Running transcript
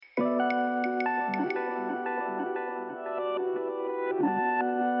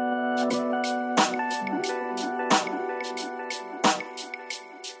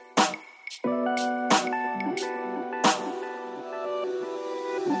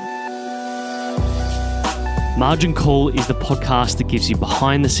Margin Call is the podcast that gives you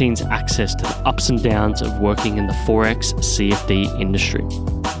behind-the-scenes access to the ups and downs of working in the Forex CFD industry.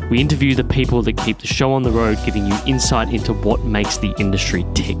 We interview the people that keep the show on the road, giving you insight into what makes the industry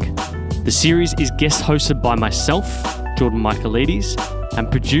tick. The series is guest hosted by myself, Jordan Michaelides, and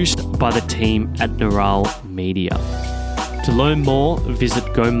produced by the team at Neural Media. To learn more, visit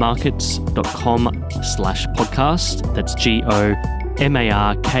gomarkets.com/podcast. That's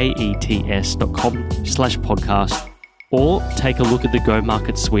gomarkets.com/podcast. Or take a look at the Go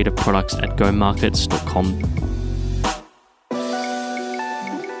Markets suite of products at gomarkets.com.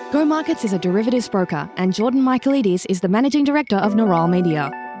 Go Markets is a derivatives broker, and Jordan Michaelides is the managing director of Neural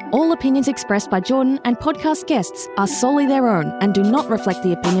Media. All opinions expressed by Jordan and podcast guests are solely their own and do not reflect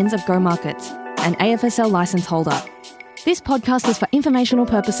the opinions of Go Markets, an AFSL license holder. This podcast is for informational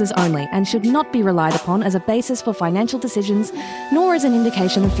purposes only and should not be relied upon as a basis for financial decisions, nor as an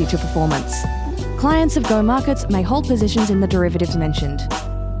indication of future performance. Clients of Go Markets may hold positions in the derivatives mentioned.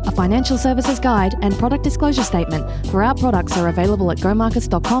 A financial services guide and product disclosure statement for our products are available at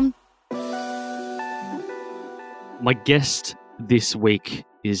gomarkets.com. My guest this week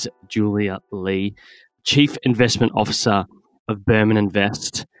is Julia Lee, Chief Investment Officer of Berman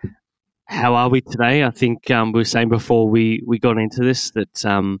Invest. How are we today? I think we were saying before we got into this that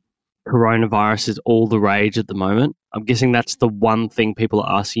coronavirus is all the rage at the moment. I'm guessing that's the one thing people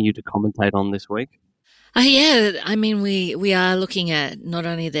are asking you to commentate on this week. Yeah, I mean, we are looking at not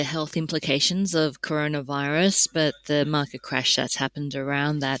only the health implications of coronavirus, but the market crash that's happened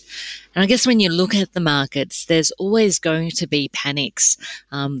around that. And I guess when you look at the markets, there's always going to be panics.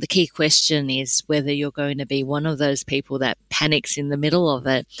 The key question is whether you're going to be one of those people that panics in the middle of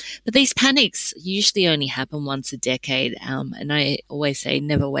it. But these panics usually only happen once a decade. And I always say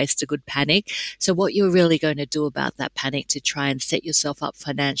never waste a good panic. So what you're really going to do about that panic to try and set yourself up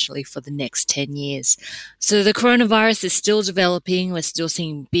financially for the next 10 years. So the coronavirus is still developing. We're still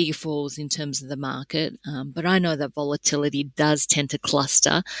seeing big falls in terms of the market. But I know that volatility does tend to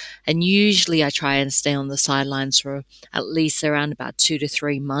cluster. And usually I try and stay on the sidelines for at least around about 2 to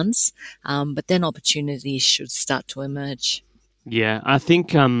 3 months. But then opportunities should start to emerge. Yeah, I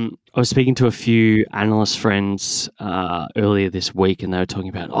think I was speaking to a few analyst friends earlier this week, and they were talking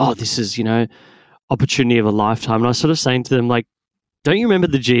about, this is, opportunity of a lifetime. And I was sort of saying to them, like, don't you remember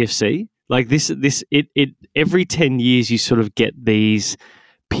the GFC? Like it every 10 years you sort of get these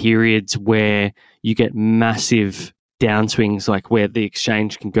periods where you get massive downswings, like where the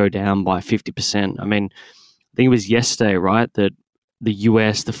exchange can go down by 50%. I mean, I think it was yesterday, right, that the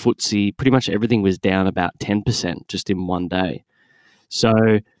US, the FTSE, pretty much everything was down about 10% just in one day.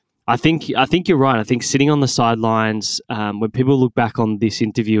 So I think you're right. I think sitting on the sidelines, when people look back on this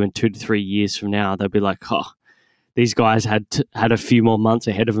interview in 2 to 3 years from now, they'll be like, these guys had a few more months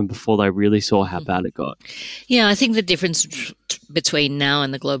ahead of them before they really saw how bad it got. Yeah, I think the difference between now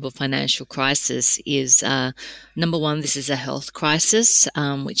and the global financial crisis is, number one, this is a health crisis,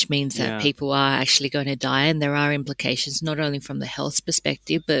 which means that people are actually going to die, and there are implications not only from the health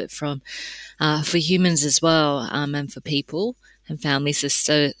perspective, but from for humans as well, and for people and families.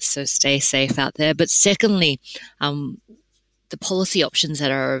 So stay safe out there. But secondly, the policy options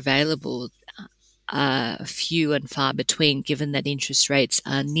that are available few and far between, given that interest rates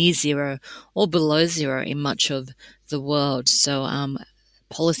are near zero or below zero in much of the world. So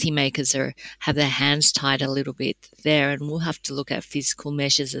policymakers have their hands tied a little bit there, and we'll have to look at physical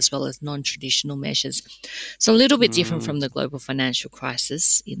measures as well as non-traditional measures. So a little bit different from the global financial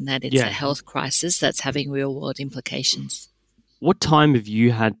crisis in that it's a health crisis that's having real-world implications. What time have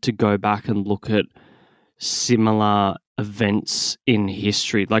you had to go back and look at similar events in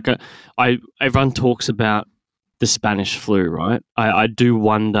history? Like everyone talks about the Spanish flu, right? I do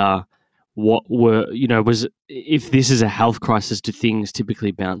wonder what if this is a health crisis, do things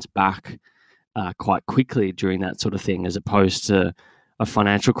typically bounce back quite quickly during that sort of thing, as opposed to a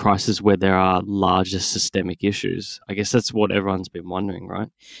financial crisis where there are larger systemic issues? I guess that's what everyone's been wondering, right?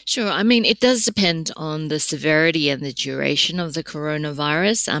 Sure. I mean, it does depend on the severity and the duration of the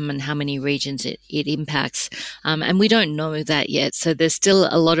coronavirus and how many regions it impacts. And we don't know that yet. So there's still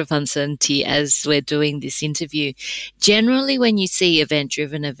a lot of uncertainty as we're doing this interview. Generally, when you see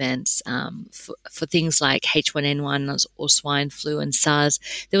event-driven events for things like H1N1 or swine flu and SARS,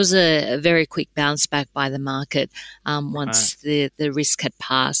 there was a very quick bounce back by the market once the risk had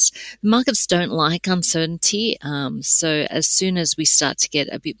passed. The markets don't like uncertainty. So as soon as we start to get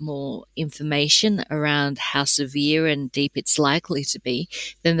a bit more information around how severe and deep it's likely to be,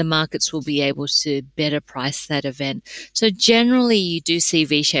 then the markets will be able to better price that event. So generally you do see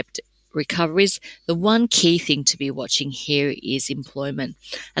V-shaped recoveries, the one key thing to be watching here is employment.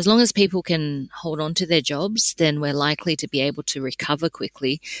 As long as people can hold on to their jobs, then we're likely to be able to recover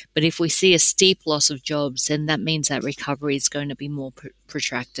quickly. But if we see a steep loss of jobs, then that means that recovery is going to be more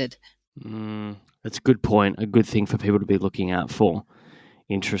protracted. That's a good point, a good thing for people to be looking out for.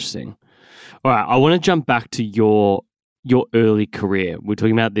 Interesting. All right, I want to jump back to your early career. We were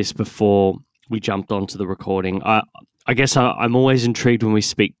talking about this before we jumped onto the recording. I guess I'm always intrigued when we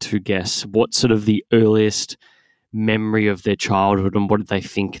speak to guests, what sort of the earliest memory of their childhood and what did they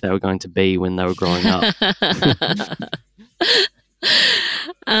think they were going to be when they were growing up?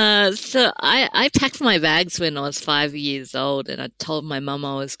 So I packed my bags when I was 5 years old, and I told my mum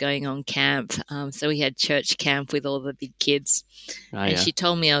I was going on camp. So we had church camp with all the big kids. And she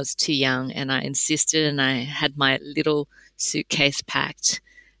told me I was too young, and I insisted, and I had my little suitcase packed.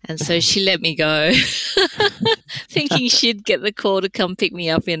 And so she let me go, thinking she'd get the call to come pick me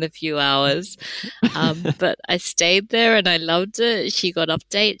up in a few hours. But I stayed there and I loved it. She got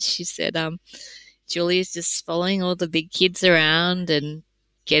updates. She said, Julie's just following all the big kids around and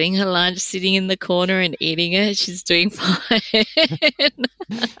getting her lunch, sitting in the corner and eating it. She's doing fine.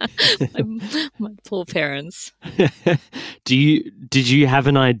 my poor parents. Did you have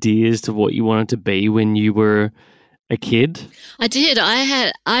an idea as to what you wanted to be when you were a kid? I did.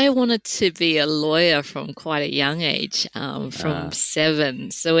 I wanted to be a lawyer from quite a young age, from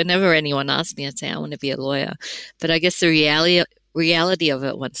 7. So whenever anyone asked me, I'd say I want to be a lawyer. But I guess the reality of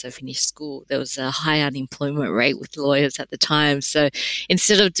it, once I finished school, there was a high unemployment rate with lawyers at the time. So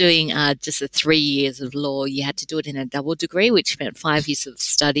instead of doing just the 3 years of law, you had to do it in a double degree, which meant 5 years of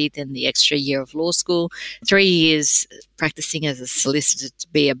study, then the extra year of law school, 3 years practicing as a solicitor to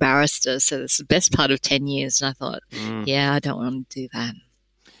be a barrister. So that's the best part of 10 years. And I thought, I don't want to do that.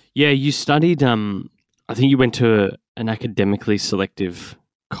 Yeah, you studied, I think you went to an academically selective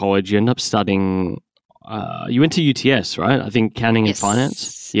college. You ended up studying... you went to UTS, right? I think accounting and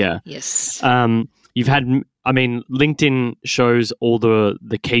finance. Yeah. Yes. You've had, LinkedIn shows all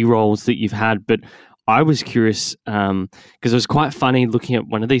the key roles that you've had, but I was curious because it was quite funny looking at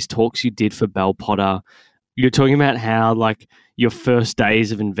one of these talks you did for Bell Potter. You're talking about how like your first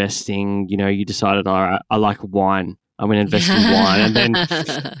days of investing, you decided, all right, I like wine. I'm going to invest in wine, and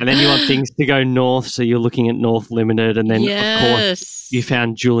then you want things to go north, so you're looking at North Limited, and then of course you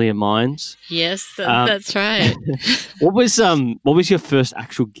found Julia Mines. Yes, that's right. What was your first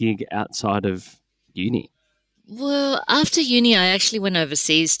actual gig outside of uni? Well, after uni, I actually went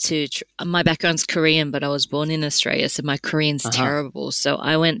overseas my background's Korean, but I was born in Australia, so my Korean's terrible. So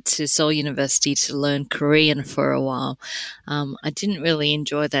I went to Seoul University to learn Korean for a while. I didn't really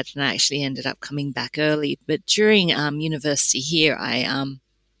enjoy that, and I actually ended up coming back early. But during university here,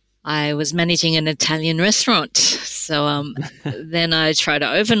 I was managing an Italian restaurant. So then I tried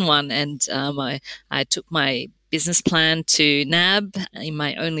to open one, and I took my business plan to NAB in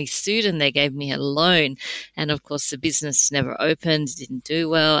my only student, and they gave me a loan. And of course, the business never opened, didn't do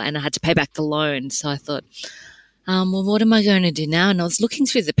well, and I had to pay back the loan. So I thought, well, what am I going to do now? And I was looking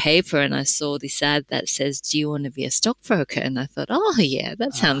through the paper and I saw this ad that says, do you want to be a stockbroker? And I thought, oh, yeah,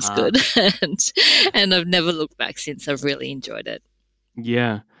 that sounds good. And I've never looked back since. I've really enjoyed it.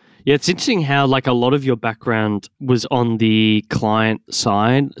 Yeah. Yeah, it's interesting how like a lot of your background was on the client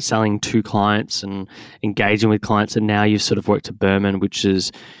side, selling to clients and engaging with clients, and now you've sort of worked at Berman, which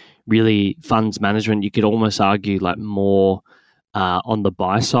is really funds management. You could almost argue like more on the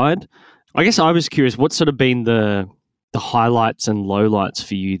buy side. I guess I was curious, what's sort of been the highlights and lowlights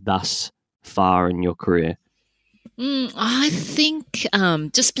for you thus far in your career? I think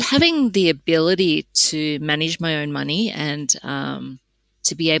just having the ability to manage my own money and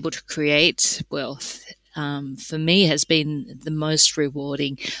to be able to create wealth, for me has been the most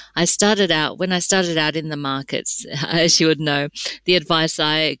rewarding. When I started out in the markets, as you would know, the advice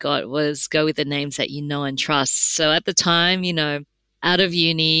I got was go with the names that you know and trust. So at the time, out of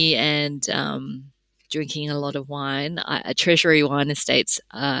uni and drinking a lot of wine, Treasury Wine Estates,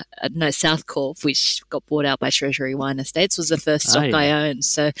 Southcorp, which got bought out by Treasury Wine Estates, was the first stock I owned.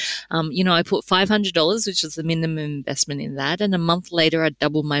 So, I put $500, which was the minimum investment in that, and a month later I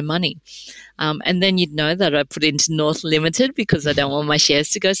doubled my money. And then you'd know that I put into North Limited because I don't want my shares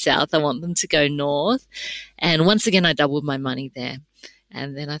to go south. I want them to go north. And once again, I doubled my money there.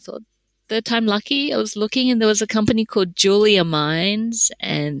 And then I thought, third time lucky, I was looking and there was a company called Julia Mines,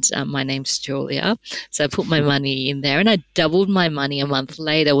 and my name's Julia. So I put my money in there and I doubled my money a month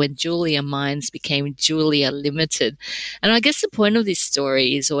later when Julia Mines became Julia Limited. And I guess the point of this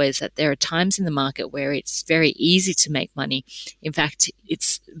story is always that there are times in the market where it's very easy to make money. In fact,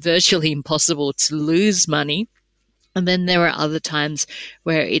 it's virtually impossible to lose money. And then there are other times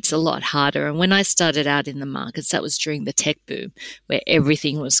where it's a lot harder. And when I started out in the markets, that was during the tech boom where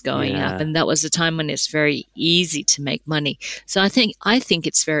everything was going up. And that was a time when it's very easy to make money. So I think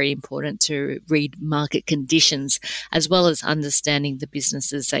it's very important to read market conditions as well as understanding the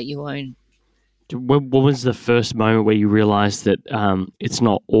businesses that you own. What was the first moment where you realized that it's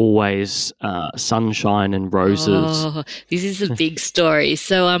not always sunshine and roses? Oh, this is a big story.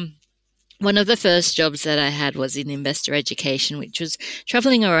 So, one of the first jobs that I had was in investor education, which was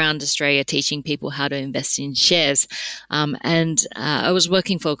traveling around Australia teaching people how to invest in shares. And I was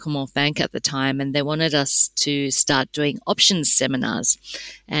working for Commonwealth Bank at the time, and they wanted us to start doing options seminars.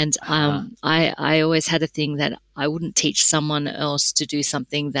 And I always had a thing that I wouldn't teach someone else to do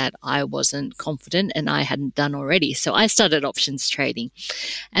something that I wasn't confident and I hadn't done already. So I started options trading.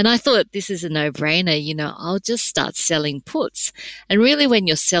 And I thought this is a no-brainer, I'll just start selling puts. And really when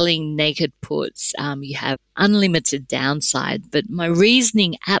you're selling naked puts, you have unlimited downside. But my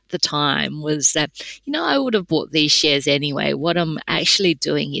reasoning at the time was that, I would have bought these shares anyway. What I'm actually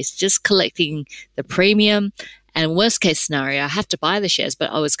doing is just collecting the premium. And worst case scenario, I have to buy the shares,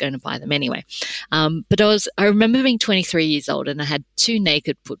 but I was going to buy them anyway. But I remember being 23 years old and I had two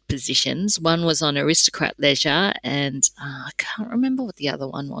naked put positions. One was on Aristocrat Leisure and I can't remember what the other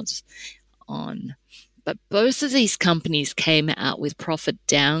one was on. But both of these companies came out with profit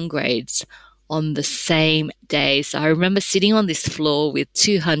downgrades on the same day. So I remember sitting on this floor with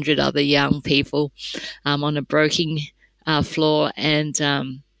 200 other young people on a broking floor and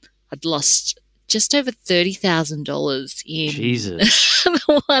I'd lost just over $30,000 in Jesus.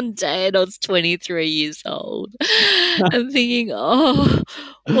 one day, and I was 23 years old. I'm thinking, oh,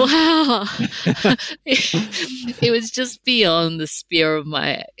 wow. It was just beyond the sphere of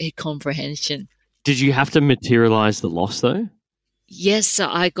my comprehension. Did you have to materialize the loss though? Yes, so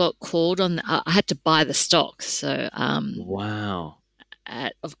I got called on. I had to buy the stock. So, wow.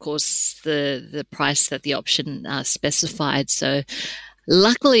 At, of course, the price that the option specified. So.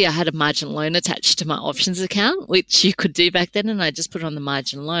 Luckily, I had a margin loan attached to my options account, which you could do back then, and I just put on the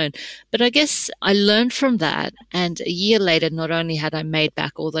margin loan. But I guess I learned from that, and a year later, not only had I made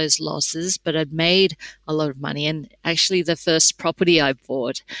back all those losses, but I'd made a lot of money. And actually, the first property I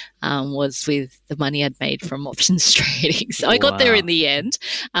bought was with the money I'd made from options trading. So I got there in the end.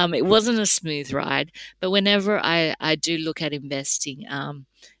 It wasn't a smooth ride, but whenever I do look at investing,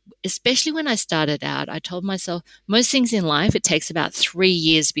 especially when I started out, I told myself most things in life, it takes about 3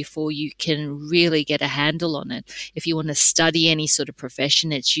 years before you can really get a handle on it. If you want to study any sort of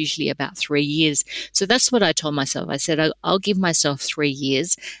profession, it's usually about 3 years. So that's what I told myself. I said, I'll give myself 3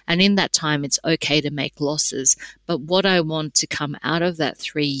 years. And in that time, it's okay to make losses. But what I want to come out of that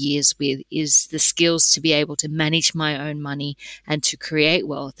 3 years with is the skills to be able to manage my own money and to create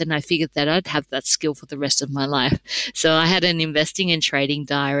wealth. And I figured that I'd have that skill for the rest of my life. So I had an investing and trading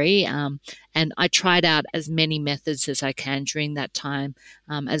diary. And I tried out as many methods as I can during that time,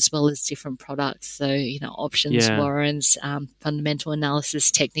 as well as different products. So, options, warrants, fundamental analysis,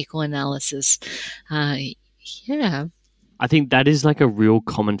 technical analysis. I think that is like a real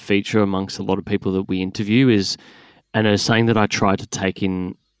common feature amongst a lot of people that we interview and it's something that I try to take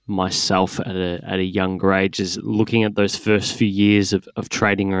in myself at a younger age is looking at those first few years of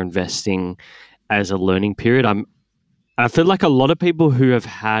trading or investing as a learning period. I feel like a lot of people who have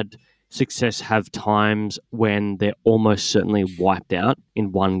had success have times when they're almost certainly wiped out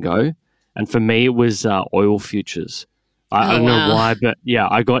in one go. And for me, it was oil futures. I don't know why, but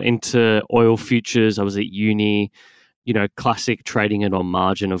I got into oil futures. I was at uni, classic trading it on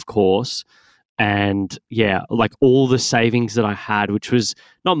margin, of course. And like all the savings that I had, which was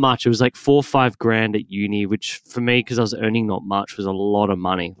not much. It was like $4 or $5 grand at uni, which for me, because I was earning not much, was a lot of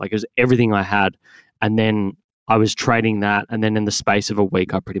money. Like it was everything I had. And then I was trading that, and then in the space of a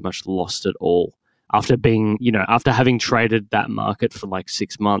week, I pretty much lost it all after having traded that market for like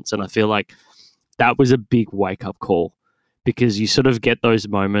 6 months. And I feel like that was a big wake-up call because you sort of get those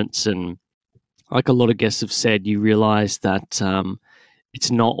moments, and like a lot of guests have said, you realize that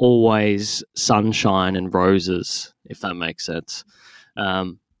it's not always sunshine and roses, if that makes sense.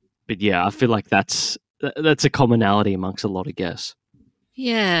 But I feel like that's a commonality amongst a lot of guests.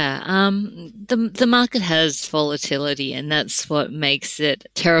 Yeah, the market has volatility, and that's what makes it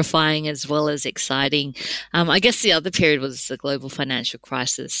terrifying as well as exciting. I guess the other period was the global financial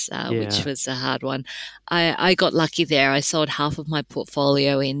crisis, which was a hard one. I got lucky there. I sold half of my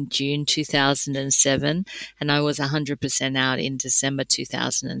portfolio in June 2007, and I was 100% out in December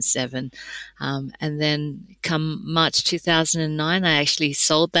 2007. And then come March 2009, I actually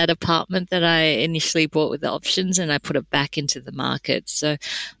sold that apartment that I initially bought with the options, and I put it back into the market. So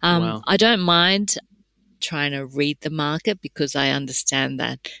I don't mind trying to read the market, because I understand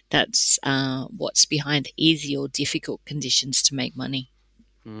that that's what's behind easy or difficult conditions to make money.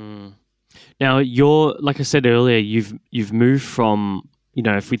 Mm. Now, you're, like I said earlier, you've moved from,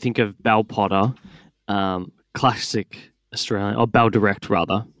 if we think of Bell Potter, classic Australian, or Bell Direct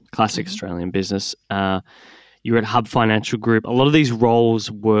rather, classic Australian business. You're at Hub Financial Group. A lot of these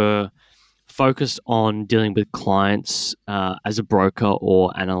roles were focused on dealing with clients as a broker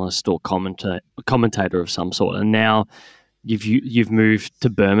or analyst or commentator of some sort. And now you've moved to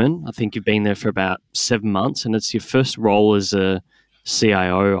Berman. I think you've been there for about 7 months, and it's your first role as a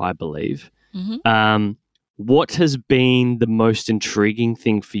CIO, I believe. Mm-hmm. What has been the most intriguing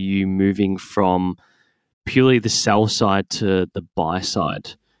thing for you moving from purely the sell side to the buy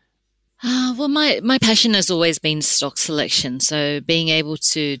side? Well, my passion has always been stock selection. So being able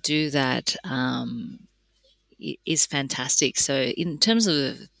to do that is fantastic. So in terms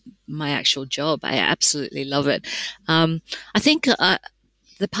of my actual job, I absolutely love it. I think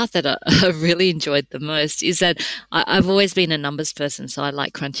the part that I really enjoyed the most is that I've always been a numbers person, so I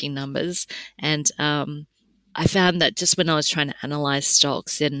like crunching numbers. And I found that just when I was trying to analyze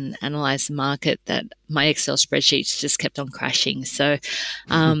stocks and analyze the market, that my Excel spreadsheets just kept on crashing. So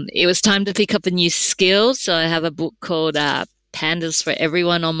it was time to pick up a new skill. So I have a book called Pandas for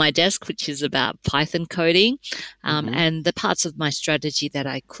Everyone on my desk, which is about Python coding. And the parts of my strategy that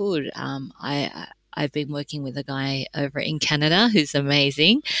I could, I've been working with a guy over in Canada who's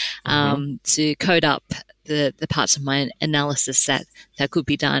amazing to code up the parts of my analysis that could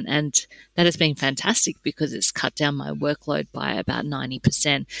be done. And that has been fantastic because it's cut down my workload by about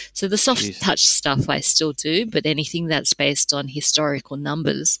 90%. So the soft touch stuff I still do, but anything that's based on historical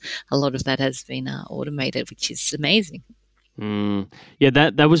numbers, a lot of that has been automated, which is amazing. Yeah,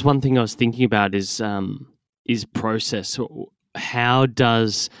 that was one thing I was thinking about is process. How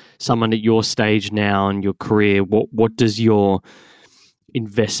does someone at your stage now in your career, what does your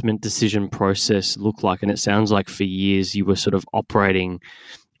investment decision process look like? And it sounds like for years you were sort of operating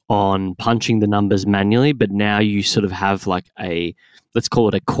on punching the numbers manually, but now you sort of have like let's call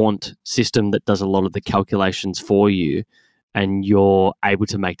it a quant system that does a lot of the calculations for you, and you're able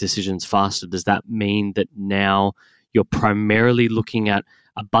to make decisions faster. Does that mean that now you're primarily looking at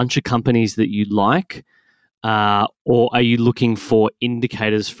a bunch of companies that you like, or are you looking for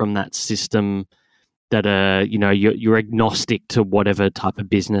indicators from that system that are, you're agnostic to whatever type of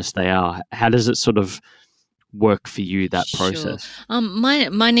business they are? How does it sort of work for you, that process? Sure.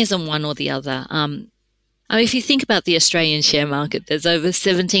 Mine isn't one or the other. If you think about the Australian share market, there's over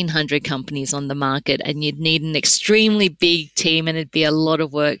 1,700 companies on the market, and you'd need an extremely big team, and it'd be a lot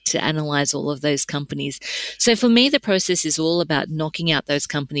of work to analyze all of those companies. So for me, the process is all about knocking out those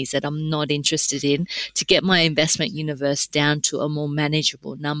companies that I'm not interested in to get my investment universe down to a more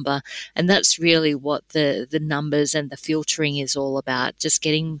manageable number. And that's really what the numbers and the filtering is all about, just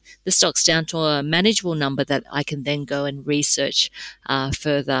getting the stocks down to a manageable number that I can then go and research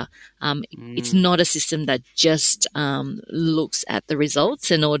further. It's not a system that just looks at the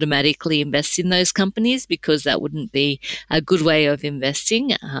results and automatically invests in those companies, because that wouldn't be a good way of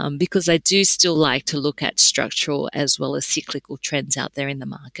investing, because I do still like to look at structural as well as cyclical trends out there in the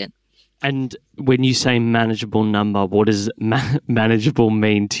market. And when you say manageable number, what does manageable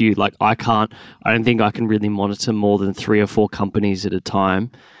mean to you? Like I don't think I can really monitor more than 3 or 4 companies at a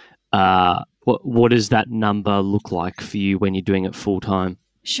time. What does that number look like for you when you're doing it full time?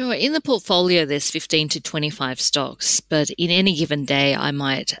 Sure. In the portfolio, there's 15 to 25 stocks, but in any given day, I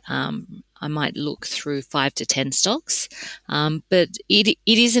might look through 5 to 10 stocks. But it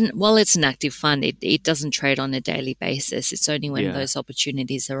isn't, while it's an active fund, it doesn't trade on a daily basis. It's only when those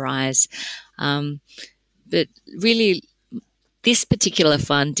opportunities arise. But really, this particular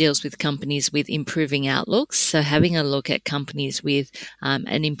fund deals with companies with improving outlooks. So having a look at companies with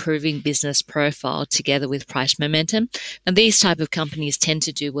an improving business profile together with price momentum. And these type of companies tend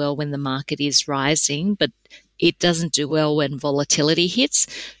to do well when the market is rising, but it doesn't do well when volatility hits.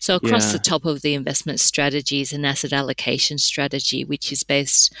 So across the top of the investment strategy is an asset allocation strategy, which is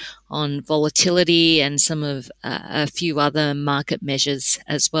based on volatility and some of a few other market measures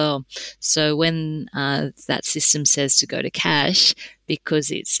as well. So when that system says to go to cash, because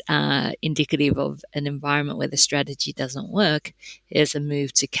it's indicative of an environment where the strategy doesn't work, there's a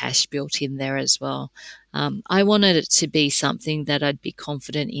move to cash built in there as well. I wanted it to be something that I'd be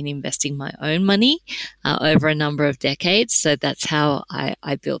confident in investing my own money over a number of decades. So that's how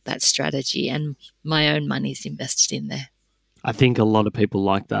I built that strategy, and my own money's invested in there. I think a lot of people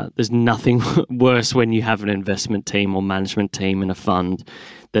like that. There's nothing worse when you have an investment team or management team in a fund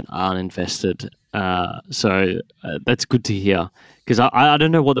that aren't invested. So that's good to hear, because I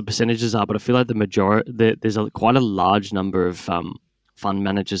don't know what the percentages are, but I feel like there's quite a large number of fund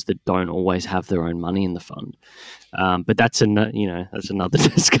managers that don't always have their own money in the fund. But that's another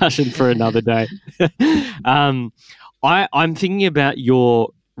discussion for another day. I'm thinking about your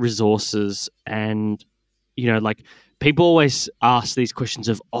resources, and like people always ask these questions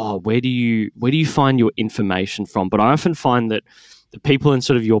of, where do you find your information from? But I often find that the people in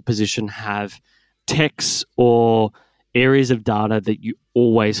sort of your position have texts or areas of data that you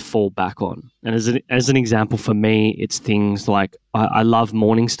always fall back on. And as an example for me, it's things like I love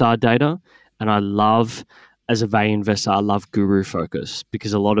Morningstar data, and I love, as a value investor, I love Guru Focus,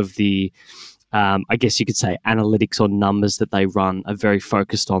 because a lot of the I guess you could say analytics or numbers that they run are very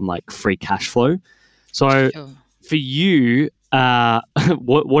focused on like free cash flow. So for you,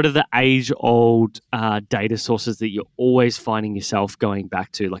 what are the age-old data sources that you're always finding yourself going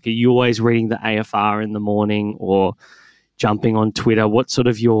back to? Like, are you always reading the AFR in the morning or jumping on Twitter? What's sort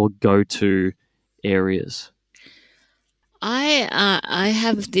of your go-to areas? I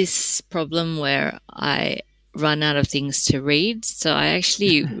have this problem where I run out of things to read. So I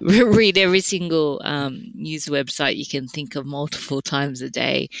actually read every single news website you can think of multiple times a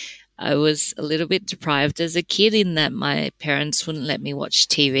day. I was a little bit deprived as a kid in that my parents wouldn't let me watch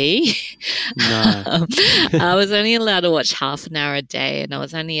TV. No. I was only allowed to watch half an hour a day, and I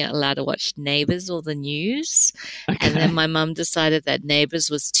was only allowed to watch Neighbours or the news. Okay. And then my mum decided that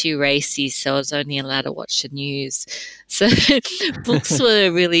Neighbours was too racy, so I was only allowed to watch the news. So books were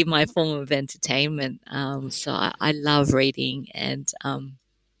really my form of entertainment. So I love reading, and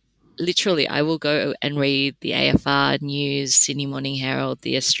literally, I will go and read the AFR News, Sydney Morning Herald,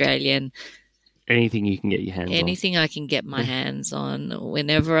 The Australian. Anything you can get your hands on. Anything I can get my hands on.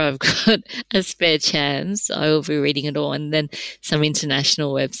 Whenever I've got a spare chance, I will be reading it all. And then some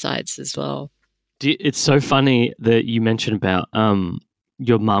international websites as well. It's so funny that you mentioned about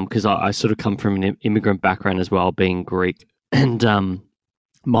your mum, because I sort of come from an immigrant background as well, being Greek. And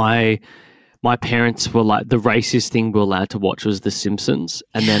my parents were like, the racist thing we were allowed to watch was The Simpsons.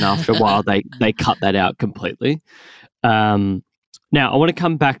 And then after a while, they cut that out completely. Now, I want to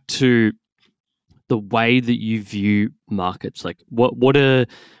come back to the way that you view markets. Like, what are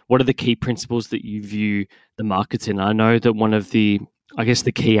the key principles that you view the markets in? I know that one of the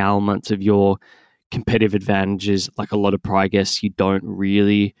key elements of your competitive advantages, like a lot of prior guests, you don't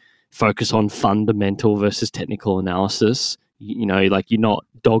really focus on fundamental versus technical analysis. Like, you're not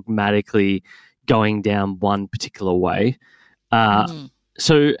dogmatically going down one particular way.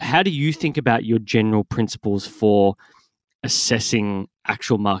 So how do you think about your general principles for assessing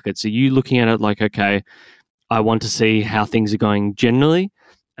actual markets? Are you looking at it like, okay, I want to see how things are going generally,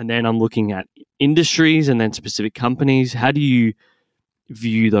 and then I'm looking at industries and then specific companies? How do you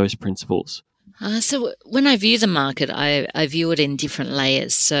view those principles? So when I view the market, I view it in different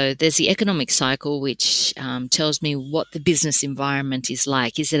layers. So there's the economic cycle, which tells me what the business environment is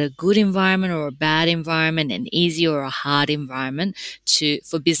like. Is it a good environment or a bad environment, an easy or a hard environment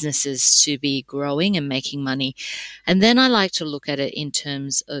for businesses to be growing and making money? And then I like to look at it in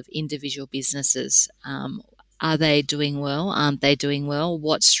terms of individual businesses. Are they doing well? Aren't they doing well?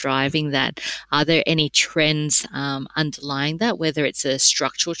 What's driving that? Are there any trends underlying that, whether it's a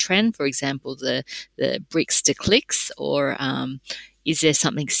structural trend, for example, the bricks to clicks, or is there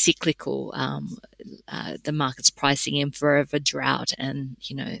something cyclical? The market's pricing in forever drought, and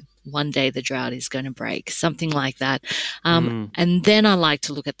one day the drought is going to break, something like that. And then I like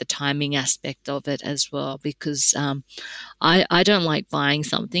to look at the timing aspect of it as well, because I don't like buying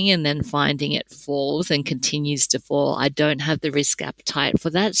something and then finding it falls and continues to fall. I don't have the risk appetite for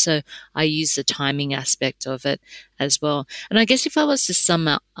that, so I use the timing aspect of it as well. And I guess if I was to sum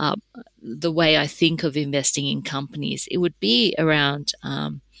up the way I think of investing in companies, it would be around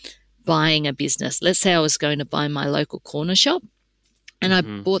buying a business. Let's say I was going to buy my local corner shop, and I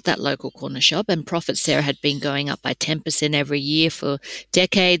bought that local corner shop, and profits there had been going up by 10% every year for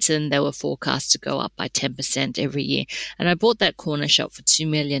decades, and they were forecast to go up by 10% every year. And I bought that corner shop for $2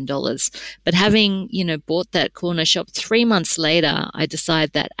 million. But having, bought that corner shop, 3 months later, I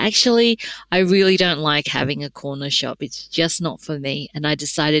decided that actually I really don't like having a corner shop. It's just not for me. And I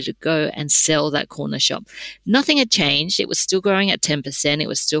decided to go and sell that corner shop. Nothing had changed. It was still growing at 10%. It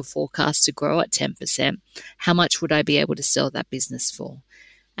was still forecast to grow at 10%. How much would I be able to sell that business for?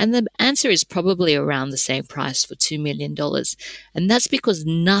 And the answer is probably around the same price, for $2 million. And that's because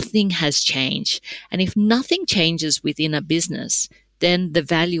nothing has changed. And if nothing changes within a business, then the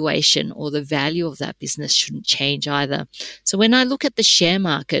valuation or the value of that business shouldn't change either. So when I look at the share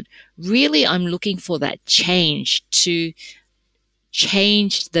market, really I'm looking for that change to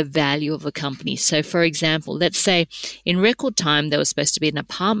changed the value of a company. So, for example, let's say in record time, there was supposed to be an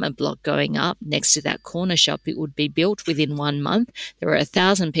apartment block going up next to that corner shop. It would be built within 1 month. There were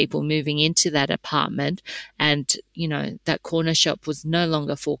 1,000 people moving into that apartment, and, that corner shop was no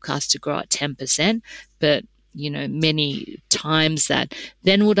longer forecast to grow at 10%, but many times that,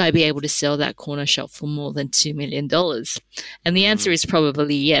 then would I be able to sell that corner shop for more than $2 million? And the answer is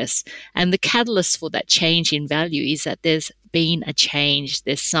probably yes. And the catalyst for that change in value is that there's been a change.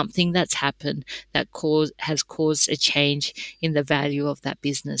 There's something that's happened that has caused a change in the value of that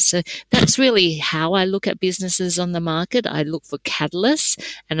business. So that's really how I look at businesses on the market. I look for catalysts,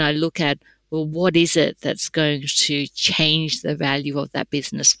 and I look at, well, what is it that's going to change the value of that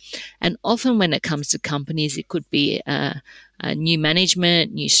business? And often when it comes to companies, it could be a new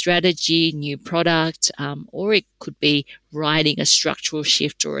management, new strategy, new product, or it could be riding a structural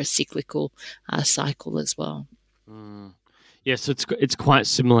shift or a cyclical cycle as well. Yeah, so it's quite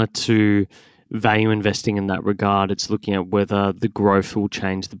similar to value investing in that regard. It's looking at whether the growth will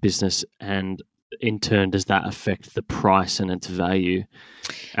change the business, and in turn, does that affect the price and its value?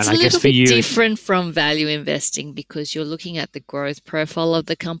 And it's a little bit different from value investing, because you're looking at the growth profile of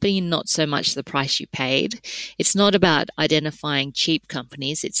the company, not so much the price you paid. It's not about identifying cheap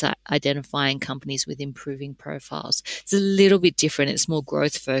companies. It's identifying companies with improving profiles. It's a little bit different. It's more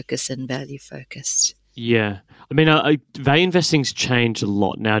growth focused and value focused. Yeah. I mean, value investing's changed a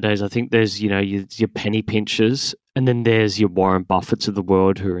lot nowadays. I think there's, your penny pinchers, and then there's your Warren Buffetts of the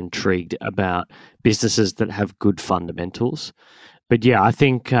world who are intrigued about businesses that have good fundamentals. But yeah, I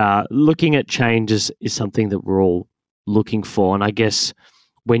think looking at change is something that we're all looking for. And I guess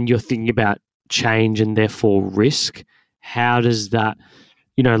when you're thinking about change and therefore risk, how does that,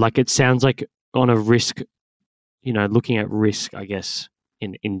 it sounds like on a risk, looking at risk, I guess,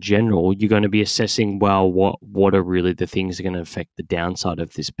 in general, you're going to be assessing, well, what are really the things that are going to affect the downside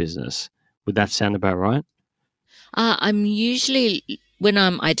of this business? Would that sound about right? I'm usually, when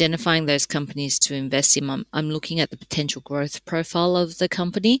I'm identifying those companies to invest in, I'm looking at the potential growth profile of the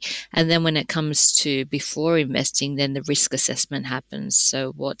company. And then when it comes to before investing, then the risk assessment happens.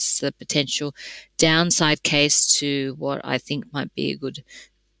 So what's the potential downside case to what I think might be a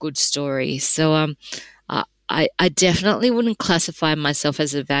good story? So I definitely wouldn't classify myself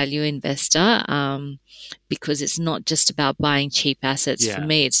as a value investor, because it's not just about buying cheap assets. Yeah. For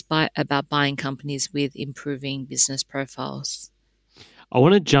me, it's about buying companies with improving business profiles. I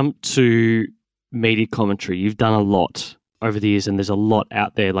want to jump to media commentary. You've done a lot over the years, and there's a lot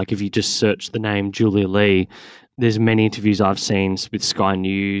out there. Like if you just search the name Julia Lee, there's many interviews I've seen with Sky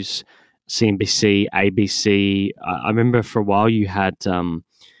News, CNBC, ABC. I remember for a while you had...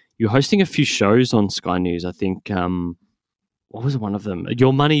 you're hosting a few shows on Sky News. I think, what was one of them?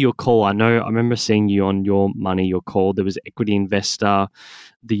 Your Money, Your Call. I remember seeing you on Your Money, Your Call. There was Equity Investor,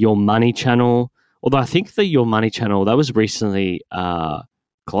 the Your Money channel. Although I think the Your Money channel, that was recently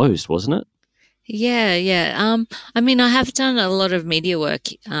closed, wasn't it? Yeah. I mean, I have done a lot of media work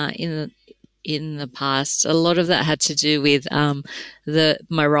in the past. A lot of that had to do with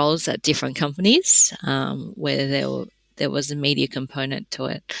my roles at different companies, where there was a media component to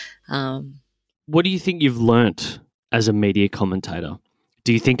it. What do you think you've learnt as a media commentator?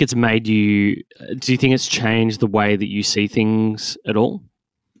 Do you think it's changed the way that you see things at all?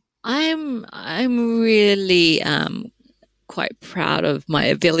 I'm really quite proud of my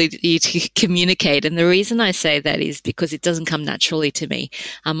ability to communicate. And the reason I say that is because it doesn't come naturally to me.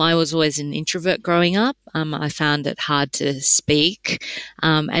 I was always an introvert growing up. I found it hard to speak.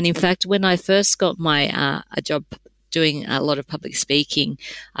 And in fact, when I first got my a job doing a lot of public speaking,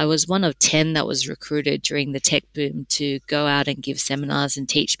 I was one of 10 that was recruited during the tech boom to go out and give seminars and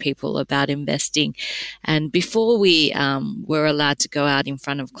teach people about investing. And before we were allowed to go out in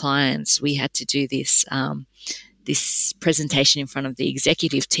front of clients, we had to do this presentation in front of the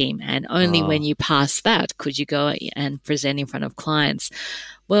executive team. And only when you passed that could you go and present in front of clients.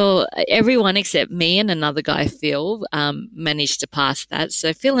 Well, everyone except me and another guy, Phil, managed to pass that.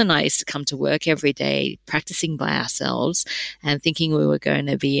 So Phil and I used to come to work every day practicing by ourselves and thinking we were going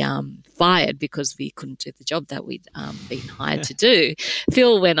to be fired because we couldn't do the job that we'd been hired to do.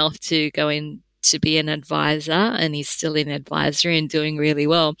 Phil went off to go in to be an advisor, and he's still in advisory and doing really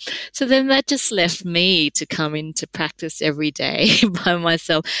well. So then that just left me to come into practice every day by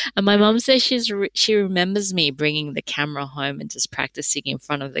myself. And my mum says she remembers me bringing the camera home and just practicing in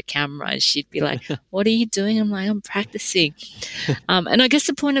front of the camera. And she'd be like, "What are you doing?" I'm like, "I'm practicing." And I guess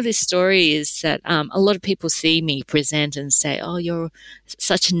the point of this story is that a lot of people see me present and say, "Oh, you're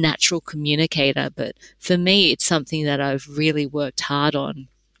such a natural communicator." But for me, it's something that I've really worked hard on.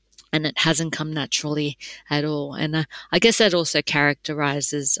 and it hasn't come naturally at all. And I guess that also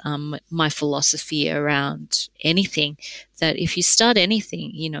characterizes my philosophy around anything, that if you start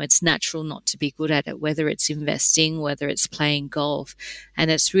anything, it's natural not to be good at it, whether it's investing, whether it's playing golf.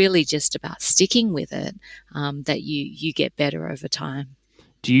 And it's really just about sticking with it, that you get better over time.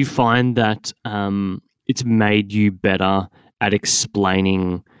 Do you find that it's made you better at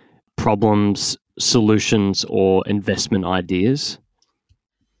explaining problems, solutions, or investment ideas?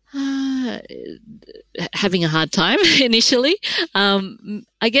 Having a hard time initially.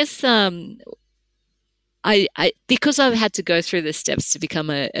 I guess I because I've had to go through the steps to become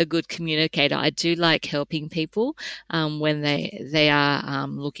a good communicator, I do like helping people when they are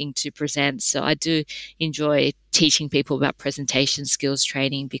looking to present. So I do enjoy teaching people about presentation skills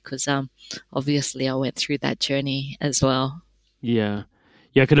training, because obviously I went through that journey as well. Yeah.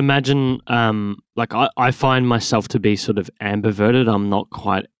 Yeah, I could imagine, I find myself to be sort of ambiverted. I'm not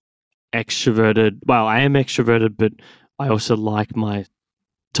quite extroverted. Well, I am extroverted, but I also like my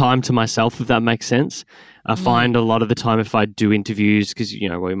time to myself, if that makes sense. I find a lot of the time if I do interviews, because,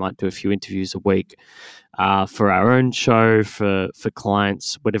 we might do a few interviews a week for our own show, for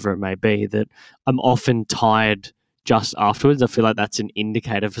clients, whatever it may be, that I'm often tired just afterwards. I feel like that's an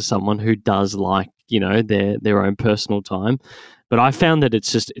indicator for someone who does like, their own personal time. But I found that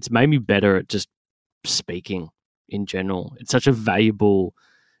it's made me better at just speaking in general. It's such a valuable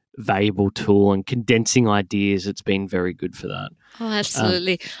tool, and condensing ideas, it's been very good for that. Oh,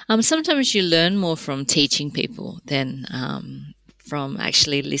 absolutely. Sometimes you learn more from teaching people than from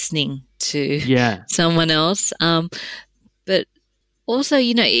actually listening to someone else. But also,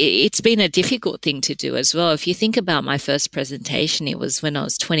 it's been a difficult thing to do as well. If you think about my first presentation, it was when I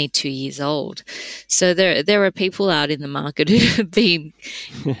was 22 years old. So there are people out in the market who have been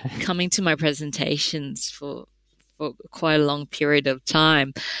coming to my presentations for quite a long period of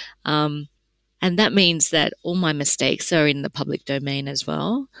time. And that means that all my mistakes are in the public domain as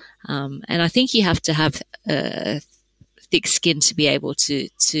well. And I think you have to have thick skin to be able to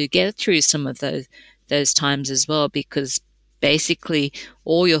get through some of those times as well, because basically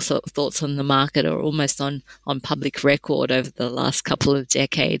all your thoughts on the market are almost on public record over the last couple of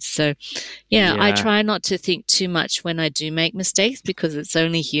decades. So, I try not to think too much when I do make mistakes, because it's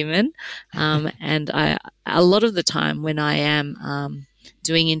only human. And a lot of the time when I am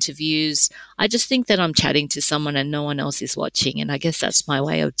doing interviews, I just think that I'm chatting to someone and no one else is watching. And I guess that's my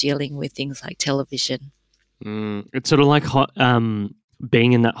way of dealing with things like television. It's sort of like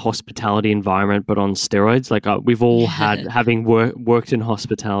being in that hospitality environment, but on steroids. Like we've all had, having worked in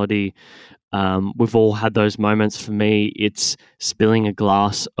hospitality, we've all had those moments. For me, it's spilling a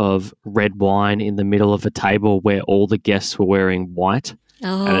glass of red wine in the middle of a table where all the guests were wearing white.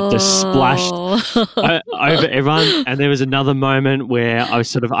 And it just splashed over everyone. And there was another moment where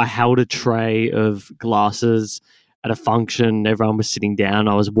I held a tray of glasses at a function. Everyone was sitting down.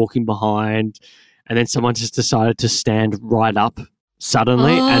 I was walking behind, and then someone just decided to stand right up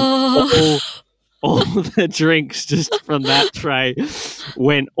suddenly, and all the drinks just from that tray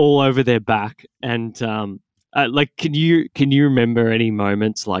went all over their back. And can you remember any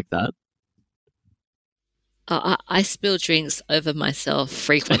moments like that? I spill drinks over myself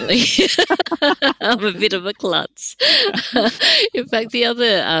frequently. I'm a bit of a klutz. In fact, the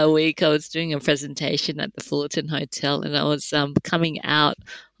other week I was doing a presentation at the Fullerton Hotel, and I was coming out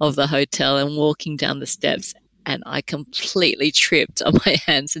of the hotel and walking down the steps, and I completely tripped on my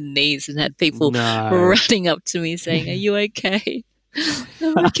hands and knees and had people running up to me saying, "Are you okay?"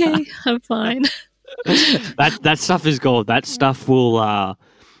 I'm okay. I'm fine. That stuff is gold. That stuff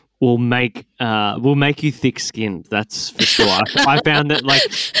will make you thick-skinned. That's for sure. I found that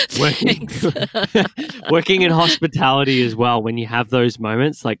working in hospitality as well, when you have those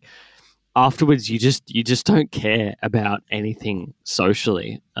moments, like afterwards, you just don't care about anything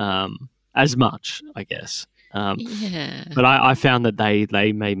socially as much, I guess. But I found that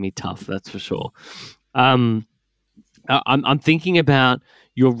they made me tough. That's for sure. I'm thinking about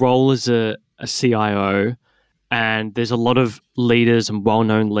your role as a CIO, and there's a lot of leaders and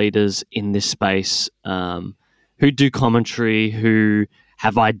well-known leaders in this space who do commentary, who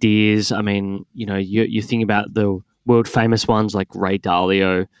have ideas. I mean, you think about the world famous ones like Ray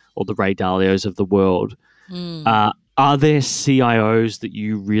Dalio or the Ray Dalios of the world. Are there CIOs that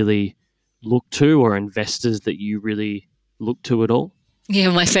you really look to, or investors that you really look to at all?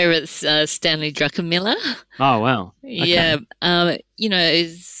 Yeah, my favorite is Stanley Druckenmiller. Oh, wow. Okay. Yeah,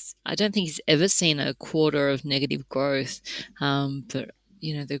 I don't think he's ever seen a quarter of negative growth, but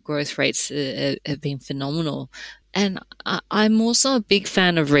the growth rates have been phenomenal. And I'm also a big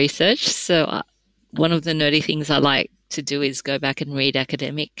fan of research. So one of the nerdy things I like to do is go back and read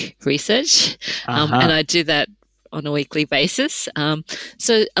academic research, Uh-huh. and I do that on a weekly basis.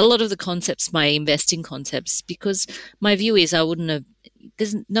 So a lot of the concepts, my investing concepts, because my view is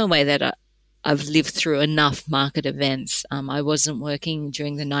there's no way that I've lived through enough market events. I wasn't working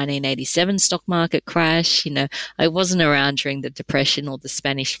during the 1987 stock market crash. I wasn't around during the Depression or the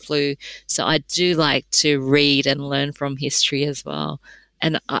Spanish flu. So I do like to read and learn from history as well.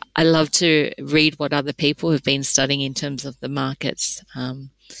 And I love to read what other people have been studying in terms of the markets.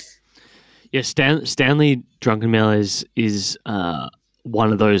 Yeah, Stanley Druckenmiller is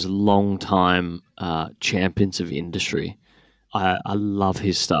one of those long-time champions of industry. I love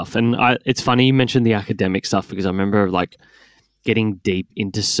his stuff. And it's funny you mentioned the academic stuff, because I remember like getting deep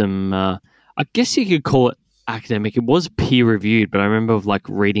into some, I guess you could call it academic. It was peer-reviewed, but I remember like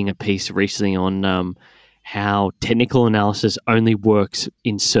reading a piece recently on how technical analysis only works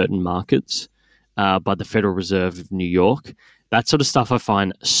in certain markets by the Federal Reserve of New York. That sort of stuff I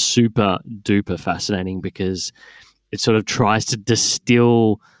find super duper fascinating, because it sort of tries to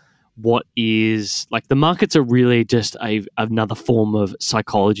distill what is like the markets are really just another form of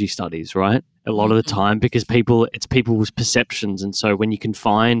psychology studies, right? A lot of the time, because it's people's perceptions. And so when you can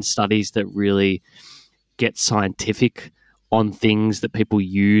find studies that really get scientific on things that people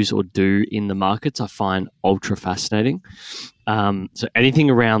use or do in the markets, I find ultra fascinating. So anything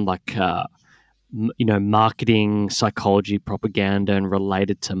around like, marketing, psychology, propaganda, and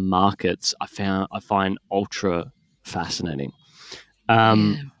related to markets, I find ultra fascinating.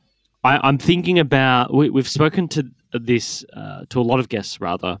 I'm thinking about, we've spoken to this, to a lot of guests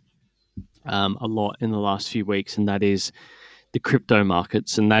rather, a lot in the last few weeks, and that is the crypto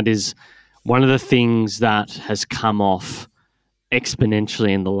markets. And that is one of the things that has come off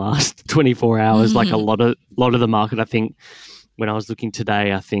exponentially in the last 24 hours. Like a lot of the market, I think, when I was looking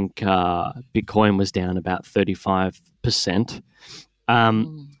today, I think Bitcoin was down about 35%.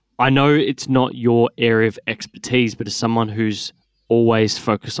 I know it's not your area of expertise, but as someone who's always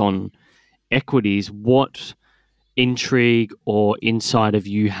focused on equities, what intrigue or insight have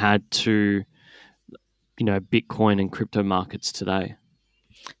you had to, Bitcoin and crypto markets today?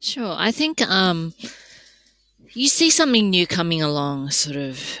 Sure. I think you see something new coming along sort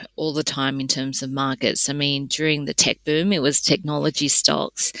of all the time in terms of markets. I mean, during the tech boom, it was technology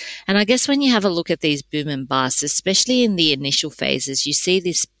stocks. And I guess when you have a look at these boom and busts, especially in the initial phases, you see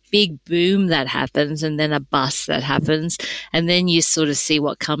this big boom that happens and then a bust that happens, and then you sort of see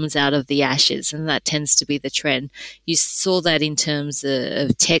what comes out of the ashes, and that tends to be the trend. You saw that in terms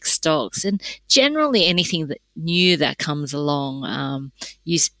of tech stocks and generally anything that new that comes along.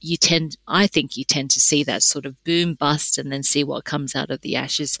 I think you tend to see that sort of boom bust and then see what comes out of the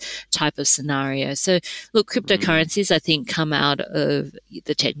ashes type of scenario. So look, cryptocurrencies I think come out of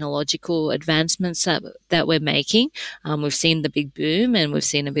the technological advancements that we're making. We've seen the big boom and we've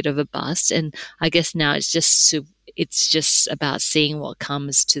seen a bit of a bust, and I guess now it's just about seeing what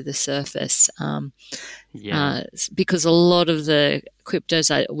comes to the surface. Because a lot of the cryptos,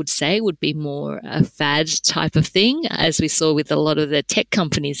 I would say, would be more a fad type of thing, as we saw with a lot of the tech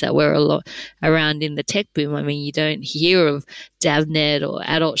companies that were a lot around in the tech boom. I mean, you don't hear of DavNet or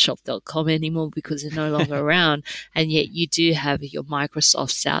AdultShop.com anymore because they're no longer around, and yet you do have your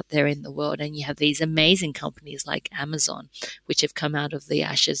Microsofts out there in the world, and you have these amazing companies like Amazon, which have come out of the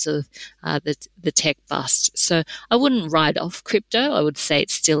ashes of the tech bust. So I wouldn't write off crypto. I would say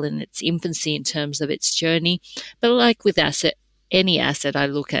it's still in its infancy in terms of its journey, but like with any asset, I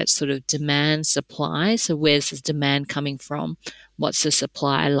look at sort of demand, supply. So where's the demand coming from? What's the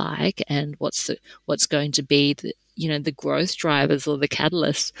supply like? And what's going to be the growth drivers or the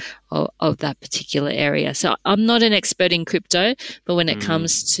catalyst of that particular area? So I'm not an expert in crypto, but when it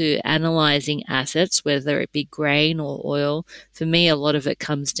comes to analyzing assets, whether it be grain or oil, for me, a lot of it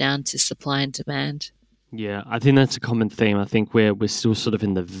comes down to supply and demand. Yeah, I think that's a common theme. I think we're still sort of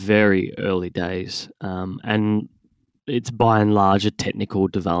in the very early days, and it's by and large a technical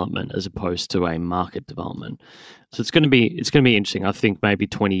development as opposed to a market development. So it's going to be interesting. I think maybe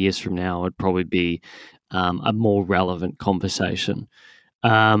 20 years from now would probably be a more relevant conversation.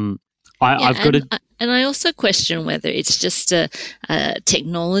 And I also question whether it's just a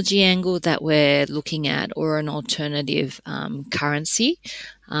technology angle that we're looking at or an alternative currency.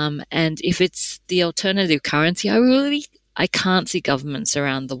 And if it's the alternative currency, I can't see governments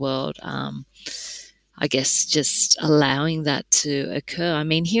around the world, I guess, just allowing that to occur. I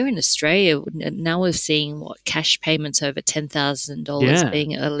mean, here in Australia, now we're seeing cash payments over $10,000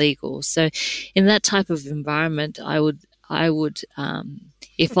 being illegal. So in that type of environment, I would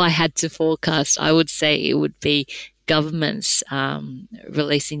if I had to forecast, I would say it would be governments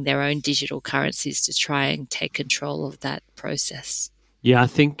releasing their own digital currencies to try and take control of that process. Yeah, I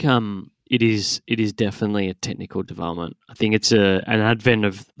think it is definitely a technical development. I think it's an advent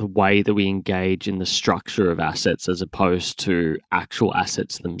of the way that we engage in the structure of assets as opposed to actual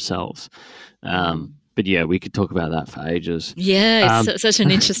assets themselves. But yeah, we could talk about that for ages. Yeah, it's such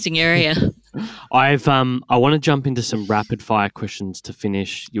an interesting area. I want to jump into some rapid fire questions to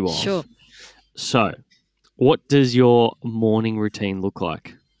finish you off. Sure. So, what does your morning routine look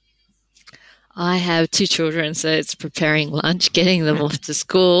like? I have 2 children, so it's preparing lunch, getting them off to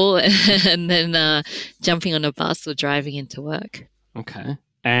school, and then jumping on a bus or driving into work. Okay.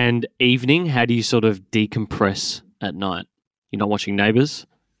 And evening, how do you sort of decompress at night? You're not watching Neighbours?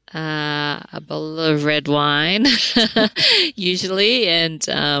 A bottle of red wine, usually, and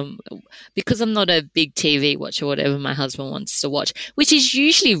because I'm not a big TV watcher, whatever my husband wants to watch, which is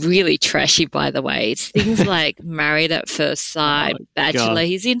usually really trashy, by the way. It's things like Married at First Sight, Bachelor. God.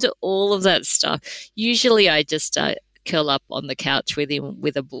 He's into all of that stuff. Usually I just curl up on the couch with him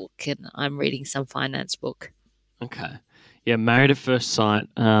with a book, and I'm reading some finance book. Okay. Yeah, Married at First Sight.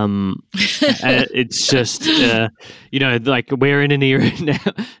 It's just, like we're in an era now.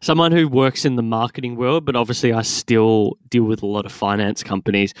 Someone who works in the marketing world, but obviously I still deal with a lot of finance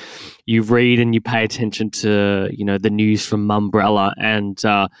companies. You read and you pay attention to, the news from Mumbrella, and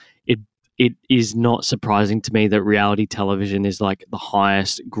it is not surprising to me that reality television is like the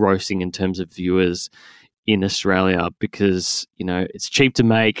highest grossing in terms of viewers in Australia because, it's cheap to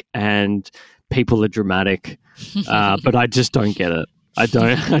make and people are dramatic. But I just don't get it. I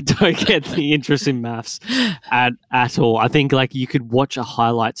don't get the interest in maths at all. I think like you could watch a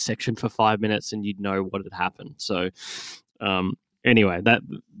highlight section for 5 minutes and you'd know what had happened. So anyway,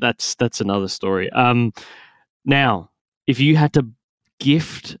 that's another story. Now, if you had to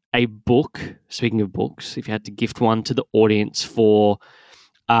gift a book, speaking of books, if you had to gift one to the audience for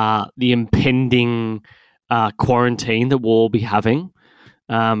the impending quarantine that we'll all be having,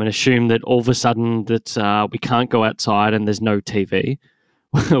 and assume that all of a sudden that we can't go outside and there's no TV,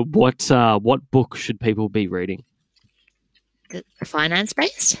 what book should people be reading?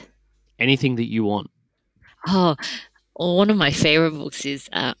 Finance-based? Anything that you want. Oh, well, one of my favorite books is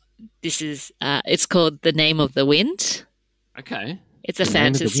it's called The Name of the Wind. Okay. It's a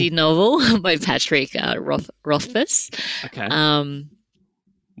fantasy novel by Patrick Rothfuss. Okay.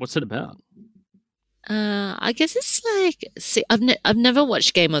 What's it about? I guess it's like I've never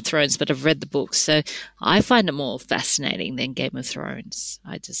watched Game of Thrones, but I've read the books, so I find it more fascinating than Game of Thrones.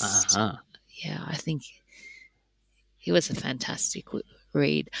 I think he was a fantastic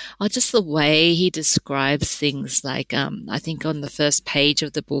read. Just the way he describes things, like I think on the first page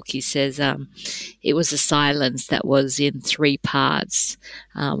of the book he says it was a silence that was in 3 parts.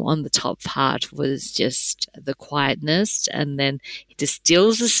 On the top part was just the quietness, and then he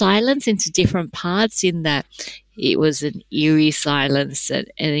distills the silence into different parts in that it was an eerie silence, and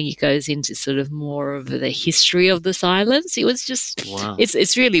then he goes into sort of more of the history of the silence. It was just, wow.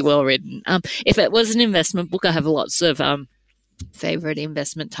 It's really well written. If it was an investment book, I have lots of favorite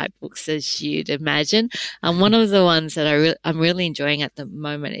investment type books, as you'd imagine. One of the ones that I'm really enjoying at the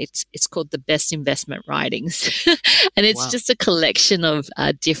moment, it's called The Best Investment Writings. And it's just a collection of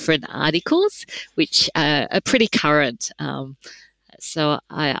different articles, which are pretty current. So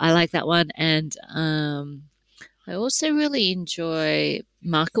I like that one. And I also really enjoy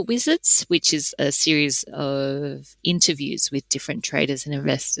Market Wizards, which is a series of interviews with different traders and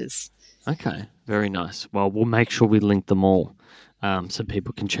investors. Okay, very nice. Well, we'll make sure we link them all so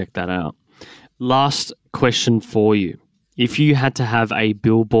people can check that out. Last question for you. If you had to have a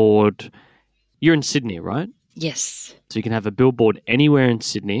billboard, you're in Sydney, right? Yes. So you can have a billboard anywhere in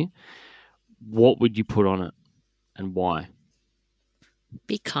Sydney. What would you put on it and why?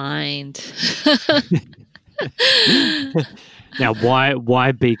 Be kind. Now,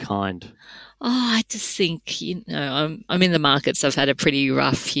 why be kind? Oh, I just think, I'm in the markets. I've had a pretty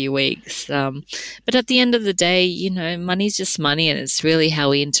rough few weeks. But at the end of the day, money's just money, and it's really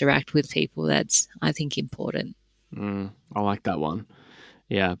how we interact with people that's, I think, important. I like that one.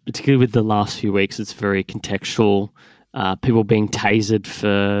 Yeah, particularly with the last few weeks, it's very contextual. People being tasered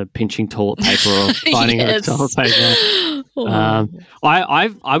for pinching toilet paper or fighting over toilet paper.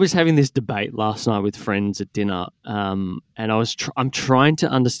 I was having this debate last night with friends at dinner, and I'm trying to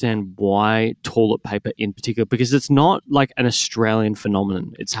understand why toilet paper in particular, because it's not like an Australian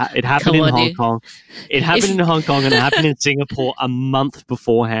phenomenon. It happened in Hong Kong. It happened in Hong Kong, and it happened in Singapore a month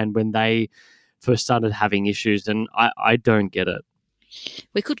beforehand when they first started having issues, and I don't get it.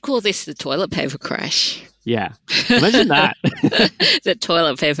 We could call this the toilet paper crash. Yeah, imagine that. The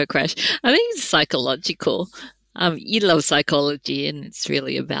toilet paper crash. I think it's psychological. You love psychology, and it's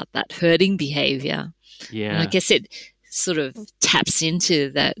really about that herding behavior. Yeah. And I guess it sort of taps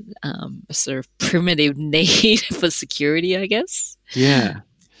into that sort of primitive need for security, I guess. Yeah.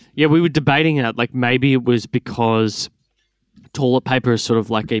 Yeah, we were debating that. Like maybe it was because toilet paper is sort of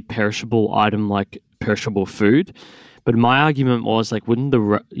like a perishable item, like perishable food. But my argument was like, wouldn't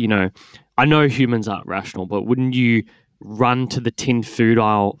I know humans aren't rational, but wouldn't you run to the tin food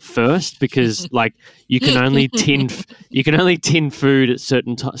aisle first? Because like you can only tin food at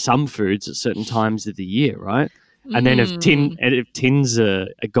some foods at certain times of the year, right? And then if tins are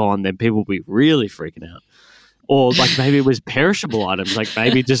gone, then people will be really freaking out. Or like maybe it was perishable items, like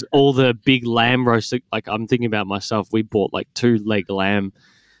maybe just all the big lamb roast. Like I'm thinking about myself, we bought like 2-leg lamb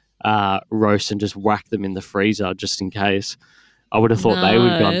roast and just whacked them in the freezer just in case. I would have thought they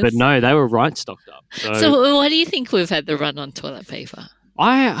would go, but no, they were right stocked up. So why do you think we've had the run on toilet paper?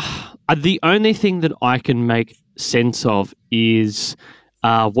 The only thing that I can make sense of is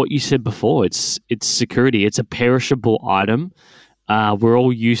what you said before. It's security. It's a perishable item. We're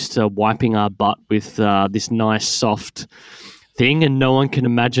all used to wiping our butt with this nice soft thing, and no one can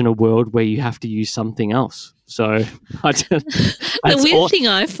imagine a world where you have to use something else. So the weird thing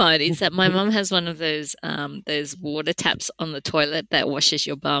I find is that my mum has one of those water taps on the toilet that washes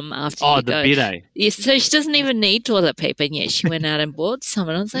your bum after you go. Oh, the bidet. Yes, so she doesn't even need toilet paper, and yet she went out and bought some.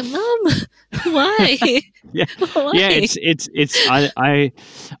 And I was like, Mum, why? Yeah, why? Yeah.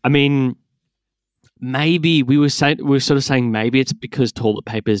 I mean, maybe we were sort of saying maybe it's because toilet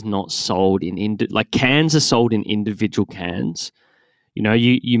paper is not sold in like cans are sold in individual cans. You know,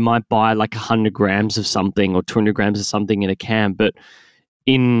 you might buy like 100 grams of something or 200 grams of something in a can, but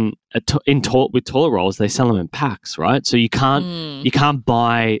with toilet rolls, they sell them in packs, right? So you can't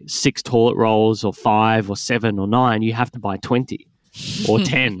buy 6 toilet rolls or 5 or 7 or 9. You have to buy 20 or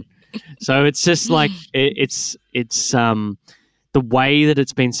 10. So it's just like it's the way that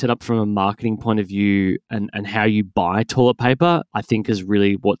it's been set up from a marketing point of view and how you buy toilet paper, I think is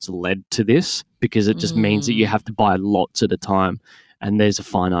really what's led to this, because it just means that you have to buy lots at a time. And there's a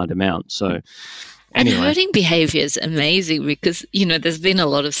finite amount. So, anyway. And herding behavior is amazing because, there's been a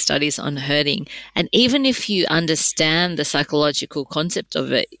lot of studies on herding. And even if you understand the psychological concept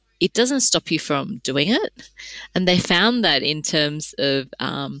of it, it doesn't stop you from doing it. And they found that in terms of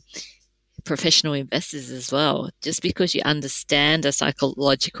professional investors as well. Just because you understand a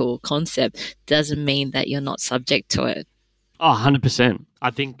psychological concept doesn't mean that you're not subject to it. Oh, 100%.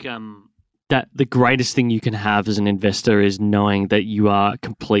 I think that the greatest thing you can have as an investor is knowing that you are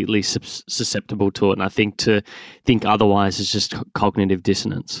completely susceptible to it. And I think to think otherwise is just cognitive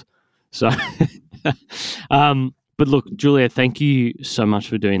dissonance. So, but look, Julia, thank you so much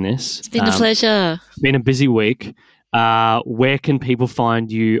for doing this. It's been a pleasure. It's been a busy week. Where can people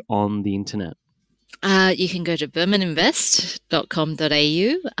find you on the internet? You can go to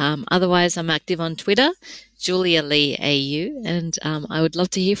bermaninvest.com.au. Otherwise, I'm active on Twitter, Julia Lee AU, and I would love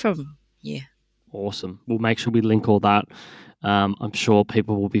to hear from you. Awesome. We'll make sure we link all that. I'm sure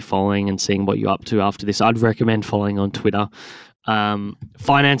people will be following and seeing what you're up to after this. I'd recommend following on Twitter.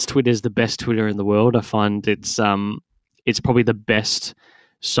 Finance Twitter is the best Twitter in the world. I find it's probably the best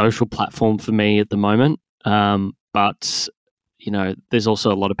social platform for me at the moment. But there's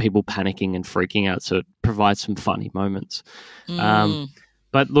also a lot of people panicking and freaking out, so it provides some funny moments.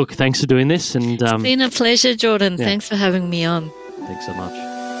 But look, thanks for doing this. And it's been a pleasure, Jordan. Yeah. Thanks for having me on. Thanks so much.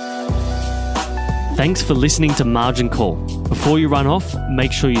 Thanks for listening to Margin Call. Before you run off,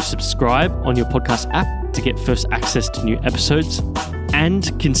 make sure you subscribe on your podcast app to get first access to new episodes,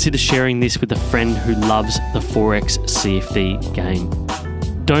 and consider sharing this with a friend who loves the Forex CFD game.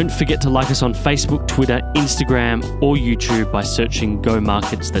 Don't forget to like us on Facebook, Twitter, Instagram, or YouTube by searching Go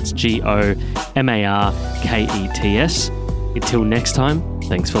Markets. That's GOMARKETS. Until next time,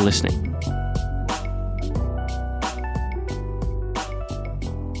 thanks for listening.